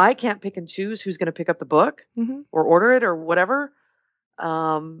 Mhm. I can't pick and choose who's going to pick up the book Mhm. or order it or whatever.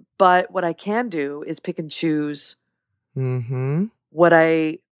 But what I can do is pick and choose Mhm. what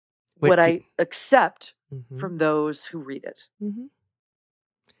I What fe- I accept Mhm. from those who read it. Mhm.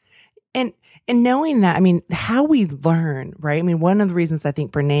 And knowing that, I mean, how we learn, right? I mean, one of the reasons I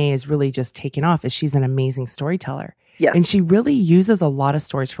think Brene is really just taken off is she's an amazing storyteller. Yes. And she really uses a lot of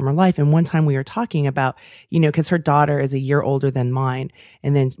stories from her life. And one time we were talking about, because her daughter is a year older than mine,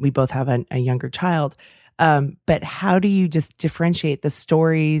 and then we both have a younger child. But how do you just differentiate the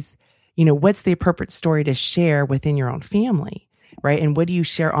stories? What's the appropriate story to share within your own family, right? And what do you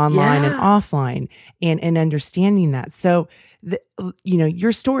share online and Yeah. offline, and understanding that. So,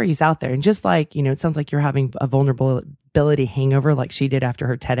 your story is out there. And just like, it sounds like you're having a vulnerability hangover like she did after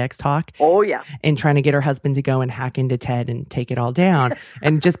her TEDx talk. Oh, yeah. And trying to get her husband to go and hack into TED and take it all down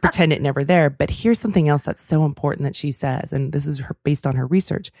and just pretend it never there. But here's something else that's so important that she says, and this is based on her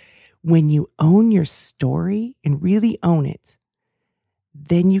research. When you own your story and really own it,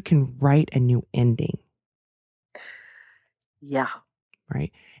 then you can write a new ending. Yeah.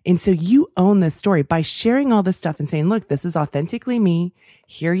 Right. And so you own this story by sharing all this stuff and saying, look, this is authentically me.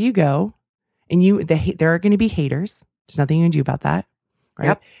 Here you go. And there are going to be haters. There's nothing you can do about that. Right.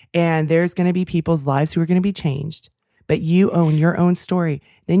 Yep. And there's going to be people's lives who are going to be changed, but you own your own story.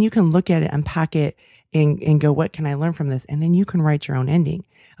 Then you can look at it, unpack it, and go, what can I learn from this? And then you can write your own ending.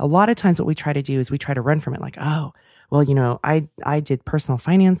 A lot of times what we try to do is we try to run from it like, oh, well, I did personal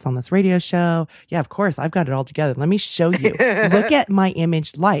finance on this radio show. Yeah, of course, I've got it all together. Let me show you. Look at my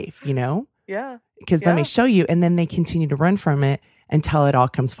imaged life, Yeah. Because let me show you. And then they continue to run from it until it all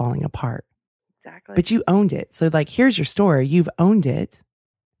comes falling apart. Exactly. But you owned it. So like, here's your story. You've owned it.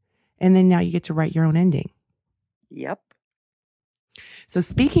 And then now you get to write your own ending. Yep. So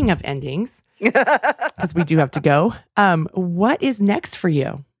speaking of endings, because we do have to go, what is next for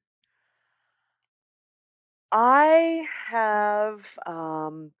you? I have,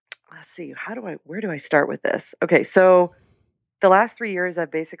 let's see, where do I start with this? Okay. So the last 3 years,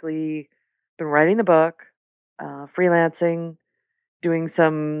 I've basically been writing the book, freelancing, doing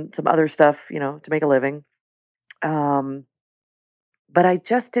some other stuff, to make a living. But I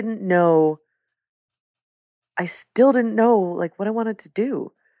just didn't know, I still didn't know like what I wanted to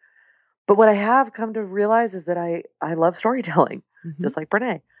do. But what I have come to realize is that I love storytelling, just like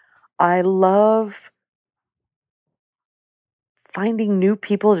Brene. I love finding new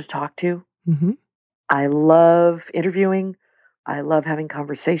people to talk to. Mm-hmm. I love interviewing. I love having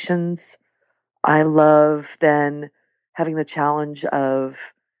conversations. I love then having the challenge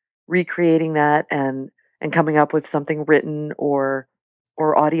of recreating that and coming up with something written or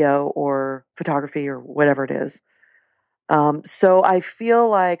audio or photography or whatever it is. So I feel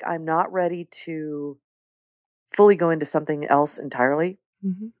like I'm not ready to fully go into something else entirely.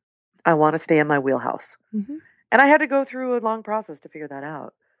 Mm-hmm. I want to stay in my wheelhouse. Mm-hmm. And I had to go through a long process to figure that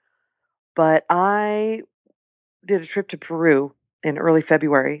out. But I did a trip to Peru in early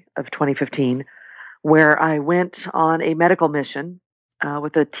February of 2015, where I went on a medical mission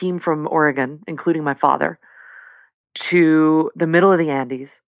with a team from Oregon, including my father, to the middle of the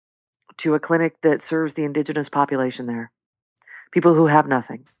Andes, to a clinic that serves the indigenous population there, people who have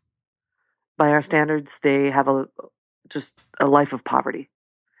nothing. By our standards, they have just a life of poverty.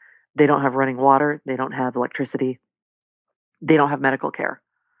 They don't have running water. They don't have electricity. They don't have medical care.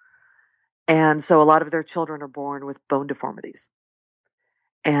 And so a lot of their children are born with bone deformities.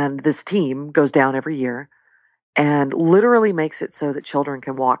 And this team goes down every year and literally makes it so that children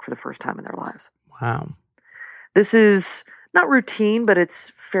can walk for the first time in their lives. Wow. This is not routine, but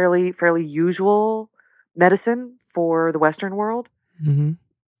it's fairly usual medicine for the Western world. Mm-hmm.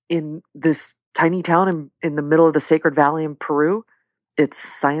 In this tiny town in the middle of the Sacred Valley in Peru, it's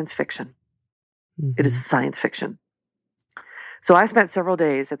science fiction. Mm-hmm. It is science fiction. So I spent several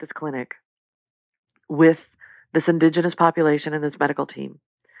days at this clinic with this indigenous population and this medical team,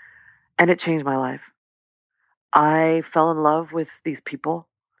 and it changed my life. I fell in love with these people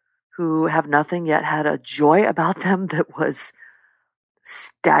who have nothing yet had a joy about them that was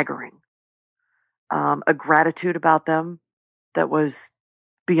staggering. A gratitude about them that was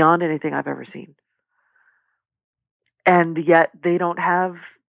beyond anything I've ever seen. And yet they don't have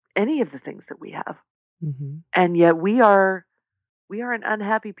any of the things that we have. Mm-hmm. And yet we are an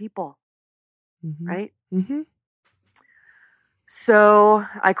unhappy people, Mm-hmm. right? Mm-hmm. So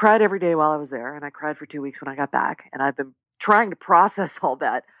I cried every day while I was there, and I cried for 2 weeks when I got back. And I've been trying to process all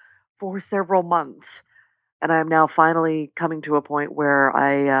that for several months. And I'm now finally coming to a point where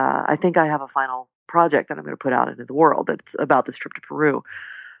I think I have a final project that I'm going to put out into the world. It's about this trip to Peru.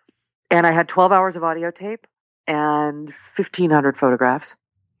 And I had 12 hours of audio tape and 1,500 photographs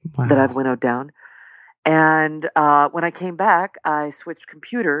that I've winnowed down. And when I came back, I switched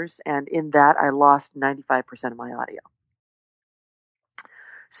computers, and in that, I lost 95% of my audio.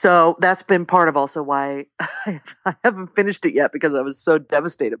 So that's been part of also why I haven't finished it yet, because I was so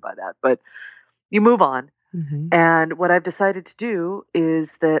devastated by that. But you move on. Mm-hmm. And what I've decided to do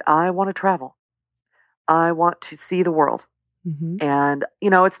is that I want to travel. I want to see the world. Mm-hmm. And,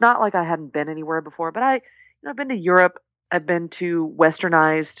 it's not like I hadn't been anywhere before, but I've been to Europe. I've been to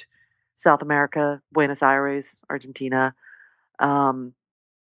westernized South America, Buenos Aires, Argentina. But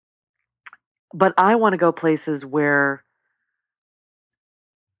I want to go places where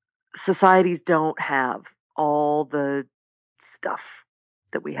societies don't have all the stuff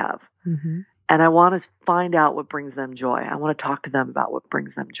that we have. Mm-hmm. And I want to find out what brings them joy. I want to talk to them about what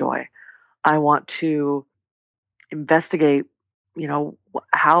brings them joy. I want to investigate,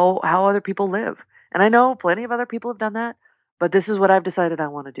 how other people live. And I know plenty of other people have done that, but this is what I've decided I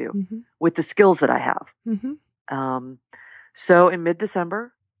want to do Mm-hmm. with the skills that I have. Mm-hmm. So in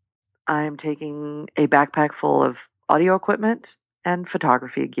mid-December, I am taking a backpack full of audio equipment and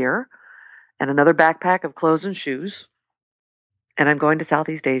photography gear, and another backpack of clothes and shoes. And I'm going to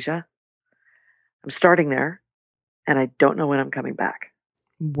Southeast Asia. I'm starting there, and I don't know when I'm coming back.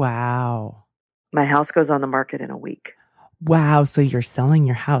 Wow. My house goes on the market in a week. Wow. So you're selling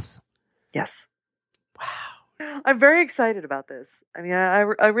your house. Yes. Wow. I'm very excited about this. I mean, I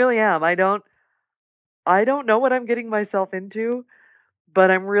really am. I don't know what I'm getting myself into, but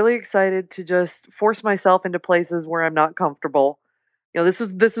I'm really excited to just force myself into places where I'm not comfortable. This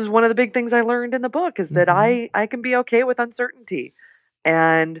is one of the big things I learned in the book, is that Mm-hmm. I can be okay with uncertainty.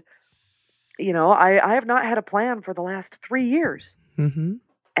 And, I have not had a plan for the last 3 years. Mm-hmm.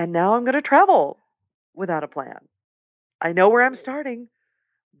 And now I'm going to travel without a plan. I know where I'm starting,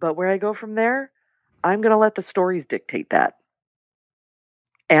 but where I go from there, I'm going to let the stories dictate that.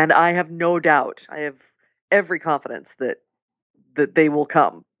 And I have no doubt, I have every confidence that they will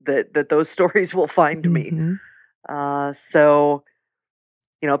come, that those stories will find me. Mm-hmm. So,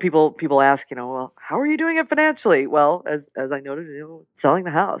 people ask, well, how are you doing it financially? Well, as I noted, selling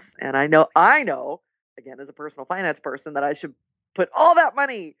the house. And I know, again, as a personal finance person, that I should put all that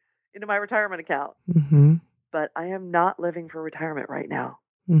money into my retirement account. Mm-hmm. But I am not living for retirement right now.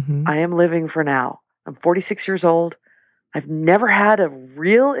 Mm-hmm. I am living for now. I'm 46 years old. I've never had a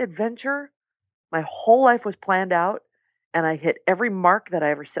real adventure. My whole life was planned out, and I hit every mark that I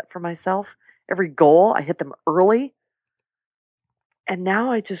ever set for myself. Every goal, I hit them early. And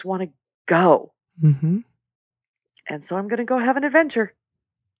now I just want to go. Mm-hmm. And so I'm going to go have an adventure.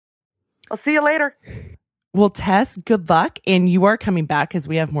 I'll see you later. Well, Tess, good luck. And you are coming back because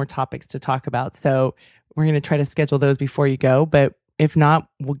we have more topics to talk about. So we're going to try to schedule those before you go. But if not,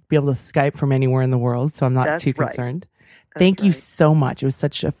 we'll be able to Skype from anywhere in the world. So I'm not too concerned. Thank you so much. It was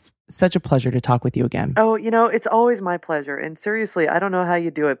such a pleasure to talk with you again. Oh, it's always my pleasure. And seriously, I don't know how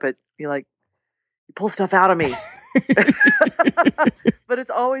you do it, but you pull stuff out of me. But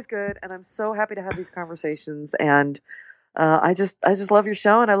it's always good. And I'm so happy to have these conversations. And I just love your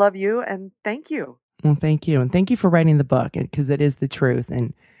show, and I love you. And thank you. Well, thank you. And thank you for writing the book, because it is the truth.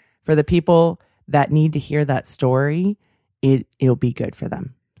 And for the people that need to hear that story, it'll be good for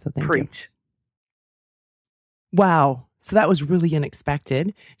them. So thank you. Preach. Wow. So that was really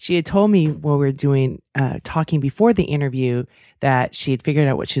unexpected. She had told me while we were talking before the interview that she had figured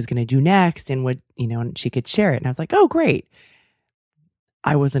out what she was going to do next and would, and she could share it. And I was like, oh, great.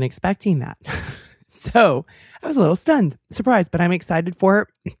 I wasn't expecting that. So I was a little surprised, but I'm excited for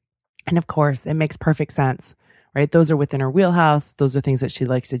it. And of course, it makes perfect sense, right? Those are within her wheelhouse. Those are things that she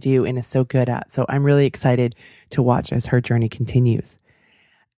likes to do and is so good at. So I'm really excited to watch as her journey continues.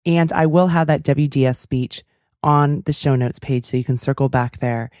 And I will have that WDS speech on the show notes page, so you can circle back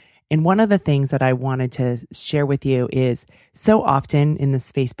there. And one of the things that I wanted to share with you is, so often in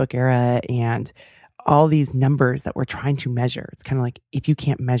this Facebook era and all these numbers that we're trying to measure, it's kind of like, if you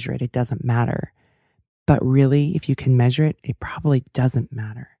can't measure it, it doesn't matter. But really, if you can measure it, it probably doesn't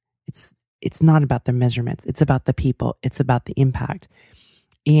matter. It's not about the measurements. It's about the people. It's about the impact.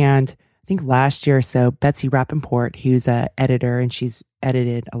 And I think last year or so, Betsy Rappaport, who's an editor and she's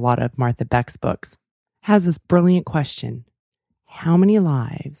edited a lot of Martha Beck's books, has this brilliant question. How many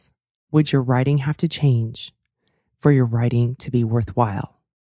lives would your writing have to change for your writing to be worthwhile?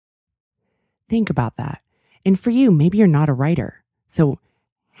 Think about that. And for you, maybe you're not a writer. So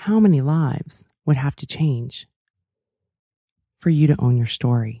how many lives would have to change for you to own your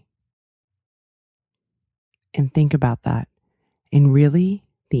story? And think about that. And really,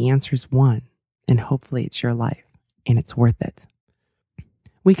 the answer is one. and hopefully it's your life and it's worth it.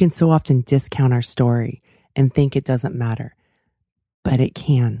 We can so often discount our story and think it doesn't matter, but it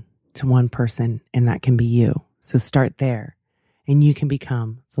can to one person, and that can be you. So start there, and you can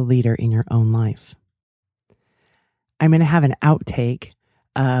become the leader in your own life. I'm going to have an outtake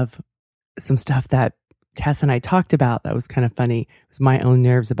of some stuff that Tess and I talked about that was kind of funny. It was my own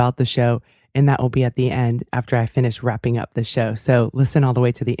nerves about the show, and that will be at the end after I finish wrapping up the show. So listen all the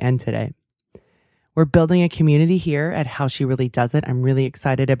way to the end today. We're building a community here at How She Really Does It. I'm really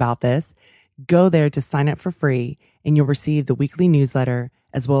excited about this. Go there to sign up for free, and you'll receive the weekly newsletter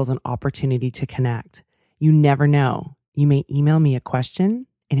as well as an opportunity to connect. You never know. You may email me a question,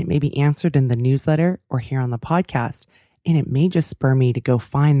 and it may be answered in the newsletter or here on the podcast, and it may just spur me to go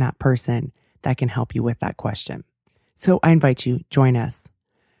find that person that can help you with that question. So I invite you, join us.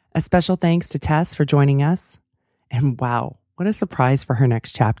 A special thanks to Tess for joining us. And wow, what a surprise for her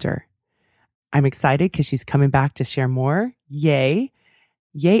next chapter. I'm excited because she's coming back to share more. Yay.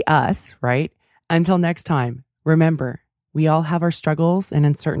 Yay us, right? Until next time, remember, we all have our struggles and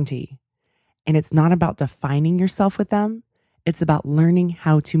uncertainty. And it's not about defining yourself with them. It's about learning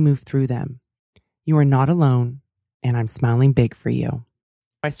how to move through them. You are not alone, and I'm smiling big for you.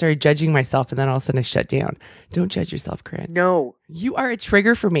 I started judging myself, and then all of a sudden I shut down. Don't judge yourself, Corinne. No. You are a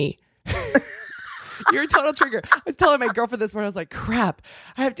trigger for me. You're a total trigger. I was telling my girlfriend this morning, I was like, crap,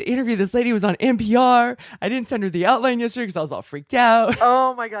 I have to interview this lady who was on NPR. I didn't send her the outline yesterday because I was all freaked out.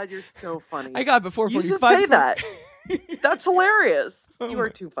 Oh my God, you're so funny. I got before 45. You should say that. That's hilarious. You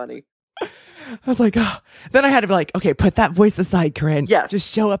are too funny. I was like, oh. Then I had to be like, okay, put that voice aside, Corinne. Yes.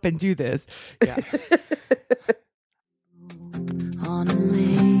 Just show up and do this. Yeah. On a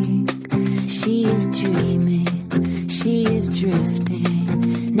lake, she is dreaming, she is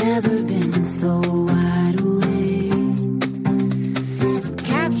drifting, never been so wide awake.